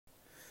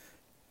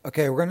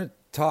Okay, we're going to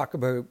talk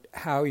about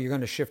how you're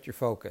going to shift your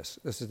focus.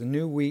 This is a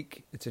new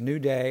week, it's a new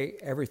day,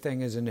 everything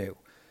is anew.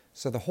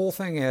 So, the whole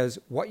thing is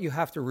what you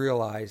have to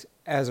realize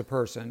as a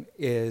person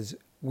is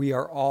we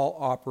are all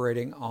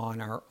operating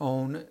on our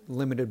own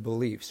limited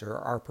beliefs or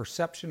our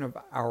perception of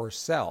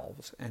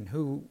ourselves and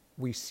who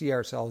we see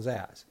ourselves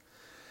as.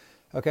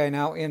 Okay,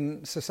 now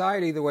in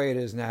society the way it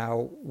is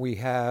now, we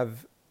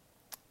have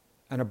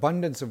an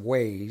abundance of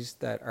ways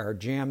that are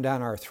jammed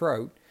down our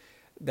throat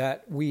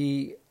that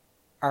we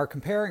are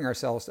comparing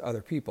ourselves to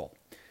other people.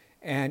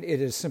 And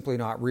it is simply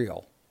not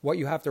real. What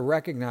you have to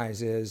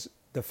recognize is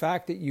the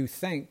fact that you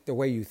think the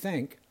way you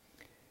think,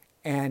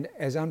 and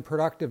as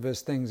unproductive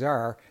as things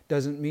are,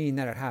 doesn't mean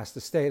that it has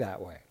to stay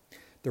that way.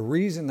 The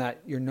reason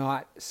that you're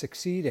not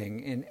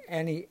succeeding in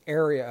any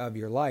area of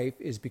your life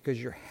is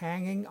because you're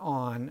hanging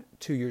on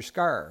to your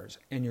scars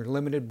and your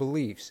limited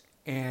beliefs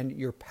and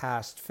your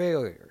past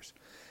failures.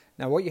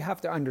 Now, what you have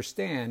to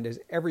understand is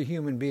every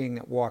human being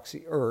that walks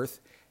the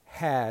earth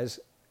has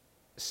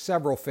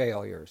several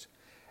failures,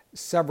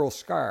 several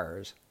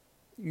scars.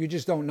 You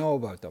just don't know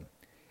about them.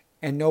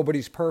 And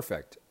nobody's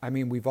perfect. I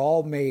mean, we've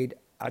all made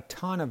a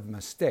ton of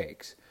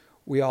mistakes.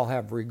 We all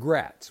have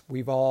regrets.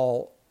 We've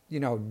all,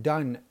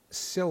 done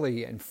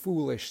silly and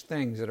foolish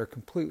things that are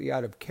completely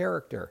out of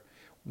character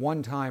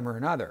one time or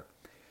another.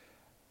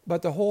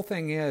 But the whole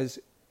thing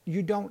is,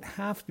 you don't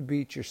have to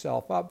beat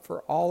yourself up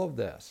for all of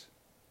this.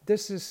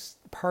 This is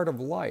part of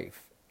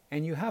life.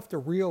 And you have to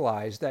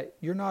realize that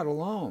you're not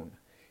alone.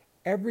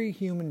 Every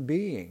human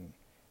being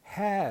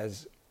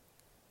has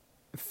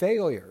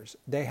failures.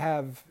 They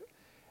have,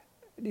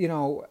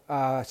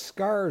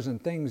 scars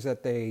and things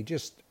that they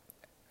just,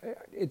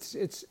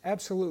 it's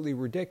absolutely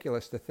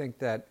ridiculous to think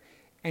that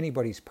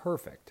anybody's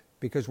perfect,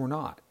 because we're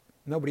not.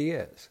 Nobody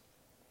is.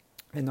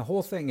 And the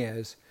whole thing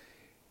is,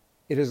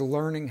 it is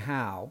learning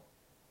how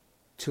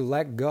to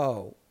let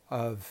go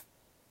of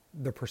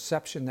the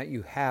perception that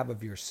you have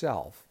of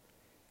yourself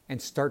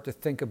and start to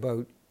think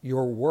about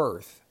your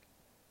worth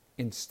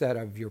instead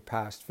of your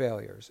past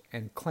failures,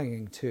 and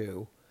clinging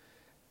to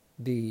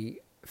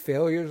the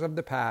failures of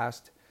the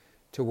past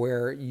to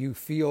where you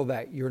feel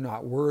that you're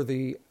not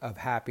worthy of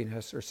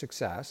happiness or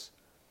success,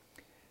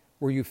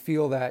 where you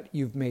feel that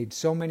you've made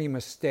so many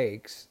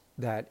mistakes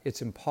that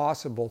it's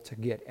impossible to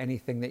get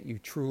anything that you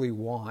truly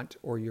want,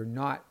 or you're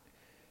not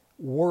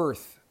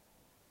worth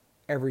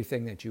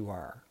everything that you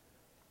are.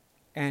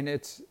 And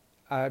it's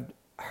a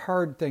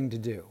hard thing to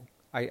do.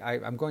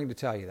 I'm going to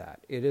tell you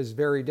that. It is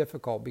very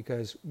difficult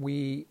because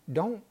we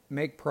don't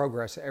make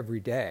progress every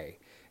day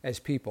as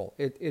people.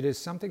 It is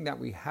something that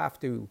we have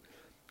to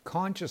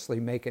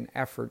consciously make an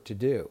effort to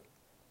do.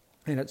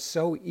 And it's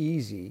so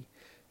easy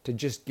to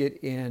just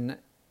get in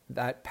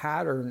that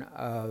pattern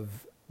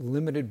of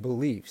limited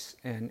beliefs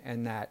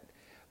and that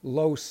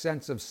low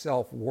sense of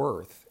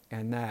self-worth,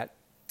 and that,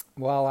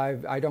 well,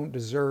 I don't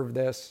deserve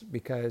this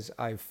because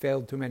I've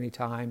failed too many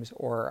times,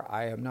 or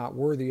I am not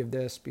worthy of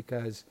this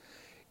because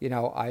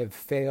I've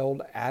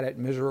failed at it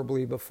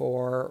miserably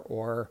before,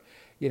 or,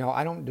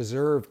 I don't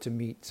deserve to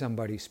meet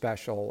somebody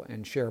special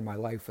and share my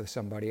life with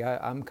somebody.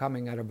 I'm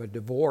coming out of a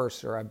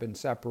divorce, or I've been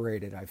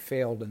separated. I've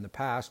failed in the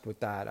past with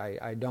that.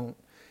 I don't,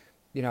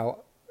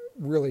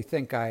 really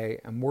think I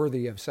am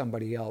worthy of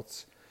somebody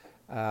else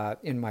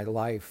in my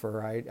life,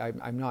 or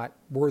I'm not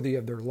worthy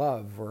of their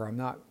love, or I'm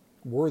not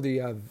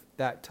worthy of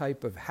that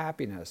type of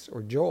happiness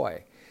or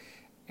joy.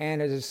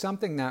 And it is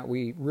something that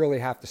we really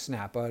have to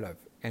snap out of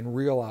and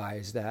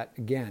realize that,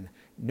 again,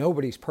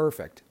 nobody's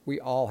perfect. We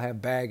all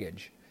have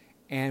baggage,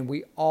 and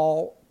we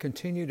all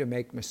continue to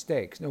make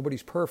mistakes.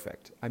 Nobody's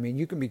perfect. I mean,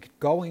 you can be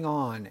going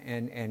on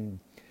and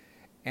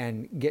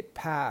get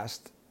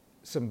past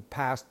some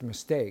past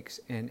mistakes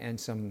and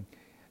some,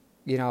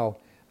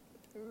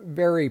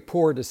 very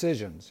poor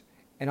decisions.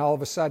 And all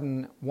of a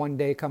sudden, one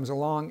day comes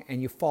along and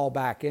you fall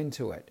back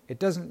into it. It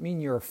doesn't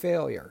mean you're a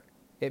failure.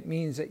 It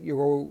means that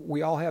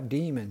we all have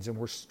demons, and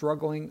we're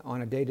struggling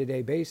on a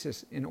day-to-day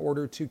basis in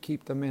order to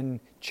keep them in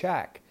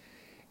check.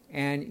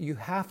 And you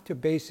have to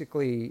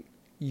basically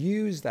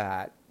use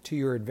that to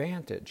your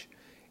advantage.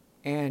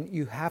 And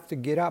you have to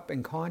get up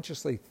and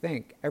consciously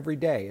think every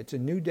day. It's a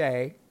new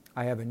day.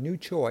 I have a new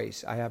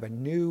choice. I have a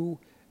new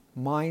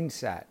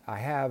mindset. I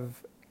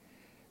have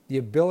the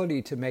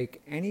ability to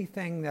make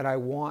anything that I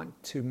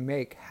want to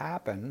make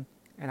happen.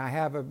 And I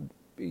have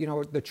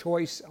the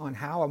choice on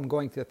how I'm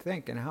going to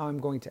think and how I'm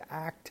going to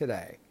act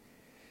today.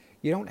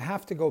 You don't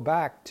have to go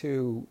back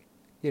to,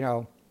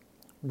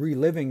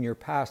 reliving your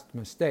past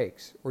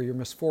mistakes or your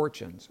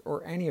misfortunes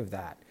or any of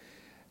that.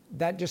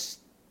 That just,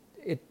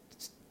 it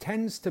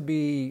tends to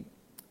be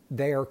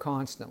there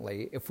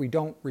constantly if we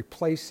don't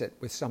replace it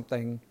with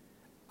something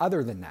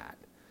other than that.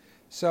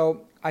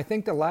 So I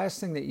think the last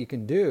thing that you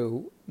can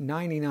do,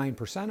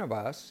 99% of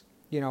us,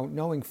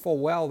 knowing full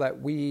well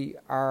that we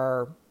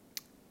are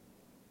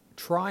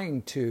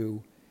trying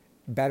to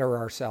better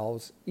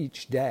ourselves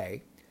each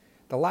day,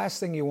 the last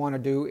thing you want to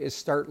do is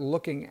start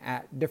looking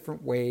at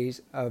different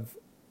ways of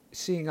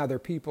seeing other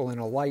people in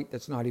a light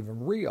that's not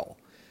even real.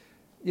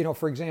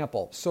 For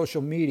example,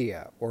 social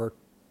media or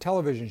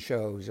television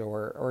shows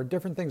or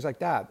different things like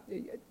that.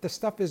 The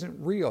stuff isn't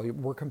real.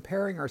 We're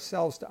comparing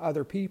ourselves to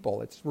other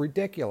people. It's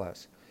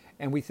ridiculous.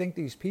 And we think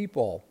these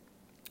people,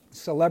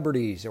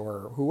 celebrities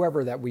or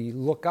whoever that we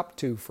look up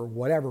to for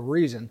whatever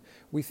reason,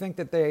 we think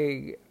that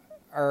they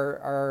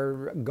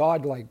are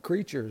godlike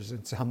creatures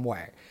in some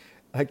way.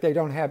 Like they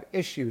don't have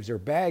issues or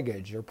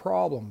baggage or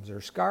problems or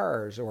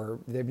scars, or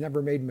they've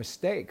never made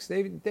mistakes.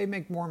 They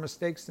make more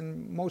mistakes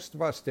than most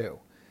of us do.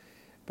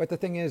 But the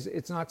thing is,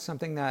 it's not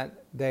something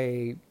that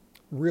they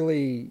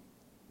really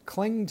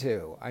cling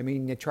to. I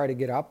mean, they try to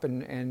get up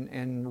and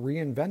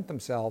reinvent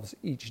themselves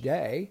each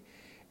day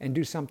and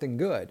do something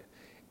good.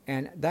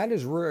 And that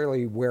is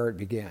really where it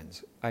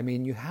begins. I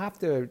mean, you have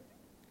to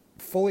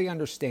fully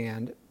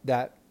understand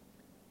that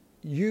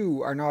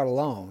you are not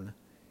alone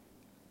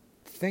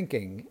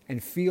thinking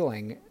and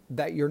feeling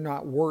that you're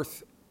not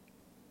worth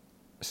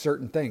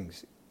certain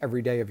things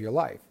every day of your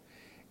life.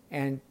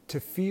 And to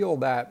feel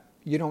that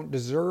you don't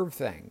deserve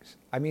things.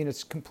 I mean,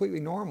 it's completely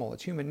normal.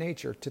 It's human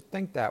nature to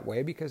think that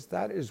way, because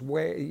that is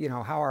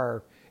how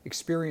our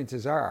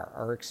experiences are.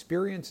 Our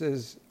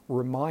experiences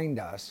remind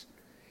us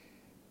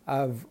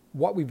of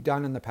what we've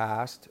done in the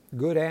past,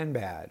 good and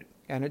bad.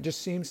 And it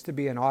just seems to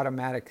be an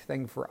automatic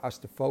thing for us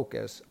to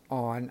focus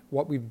on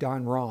what we've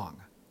done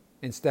wrong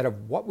instead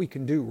of what we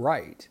can do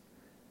right.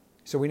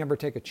 So we never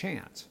take a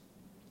chance,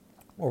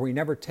 or we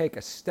never take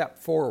a step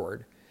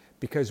forward,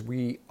 because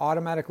we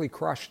automatically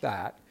crush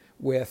that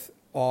with,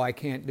 oh, I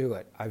can't do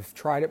it. I've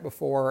tried it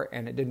before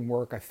and it didn't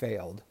work. I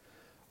failed.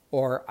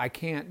 Or I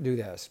can't do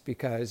this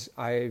because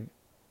I'm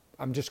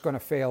just going to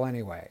fail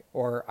anyway,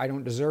 or I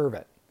don't deserve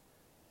it.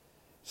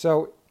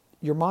 So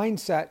your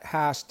mindset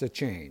has to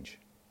change.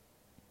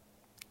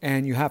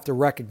 And you have to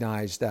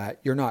recognize that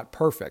you're not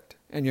perfect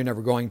and you're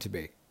never going to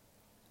be.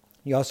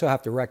 You also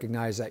have to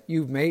recognize that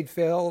you've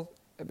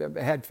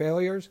had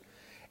failures,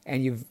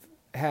 and you've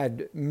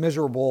had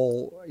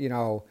miserable,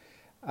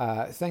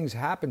 things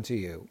happen to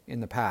you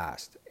in the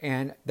past,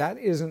 and that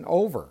isn't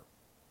over.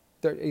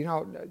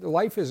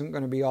 Life isn't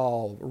going to be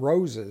all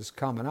roses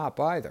coming up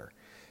either.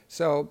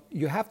 So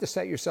you have to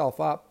set yourself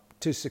up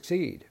to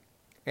succeed.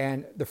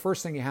 And the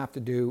first thing you have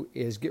to do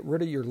is get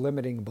rid of your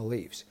limiting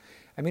beliefs.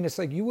 I mean, it's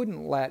like you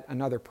wouldn't let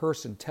another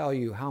person tell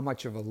you how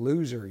much of a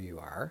loser you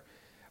are,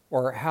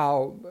 or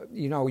how,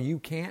 you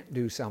can't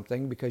do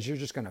something because you're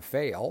just going to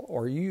fail,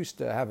 or you used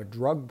to have a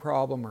drug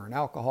problem or an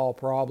alcohol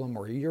problem,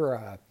 or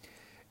you're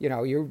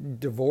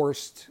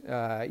divorced,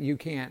 you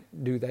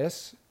can't do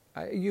this.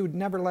 You'd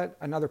never let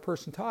another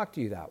person talk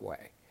to you that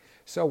way.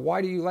 So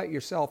why do you let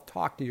yourself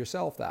talk to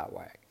yourself that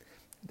way?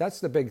 That's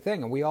the big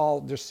thing, and we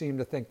all just seem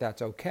to think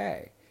that's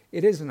okay.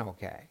 It isn't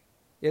okay.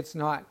 It's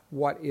not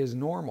what is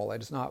normal.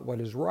 It's not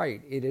what is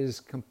right. It is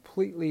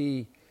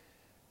completely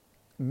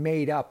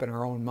made up in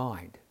our own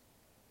mind.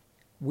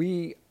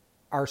 We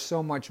are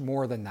so much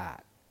more than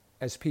that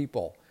as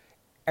people.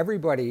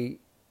 Everybody,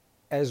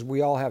 as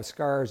we all have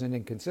scars and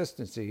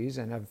inconsistencies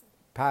and have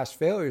past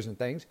failures and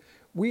things,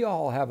 we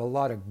all have a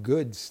lot of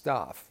good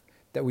stuff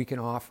that we can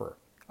offer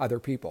other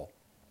people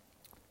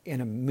in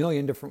a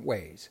million different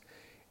ways.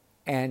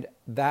 And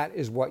that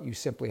is what you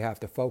simply have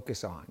to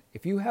focus on.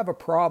 If you have a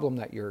problem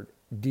that you're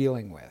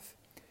dealing with,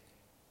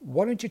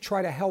 why don't you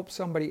try to help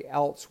somebody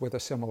else with a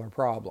similar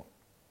problem?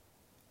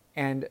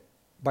 And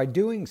by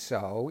doing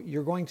so,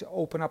 you're going to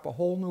open up a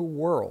whole new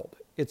world.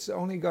 It's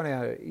only going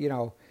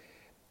to,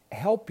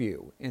 help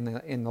you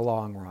in the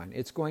long run.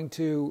 It's going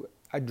to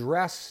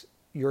address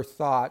your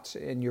thoughts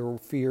and your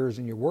fears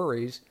and your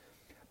worries,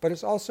 but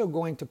it's also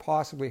going to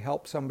possibly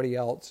help somebody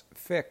else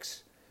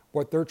fix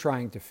what they're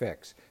trying to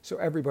fix. So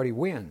everybody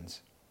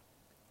wins.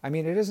 I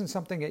mean, it isn't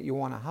something that you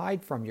want to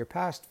hide from. Your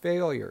past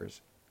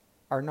failures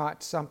are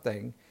not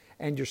something,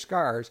 and your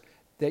scars,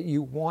 that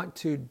you want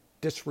to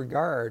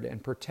disregard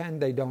and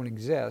pretend they don't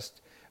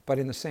exist, but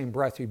in the same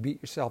breath you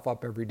beat yourself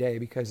up every day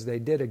because they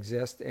did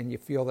exist, and you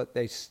feel that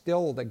they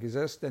still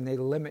exist and they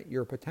limit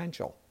your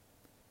potential.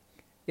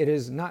 It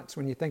is nuts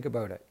when you think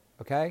about it,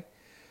 okay?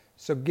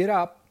 So get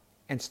up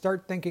and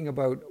start thinking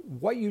about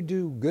what you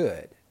do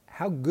good,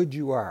 how good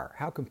you are,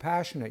 how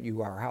compassionate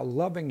you are, how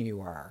loving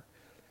you are,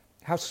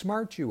 how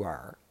smart you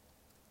are,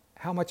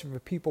 how much of a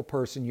people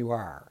person you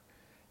are,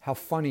 how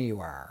funny you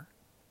are,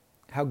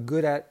 how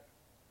good at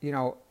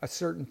a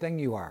certain thing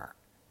you are,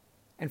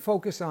 and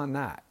focus on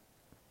that.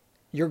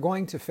 You're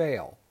going to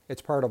fail.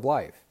 It's part of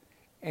life,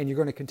 and you're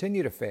going to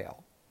continue to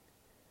fail.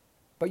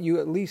 But you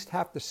at least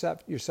have to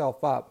set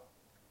yourself up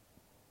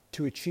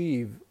to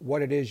achieve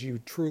what it is you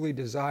truly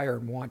desire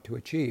and want to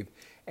achieve.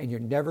 And you're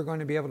never going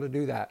to be able to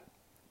do that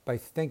by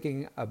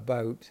thinking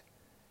about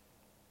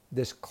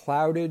this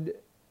clouded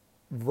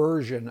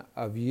version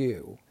of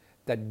you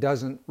that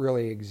doesn't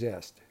really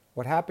exist.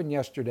 What happened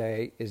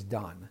yesterday is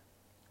done.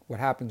 What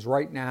happens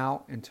right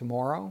now and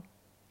tomorrow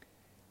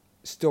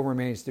still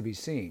remains to be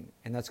seen.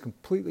 And that's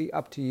completely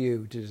up to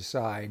you to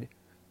decide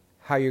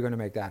how you're going to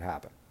make that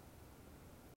happen.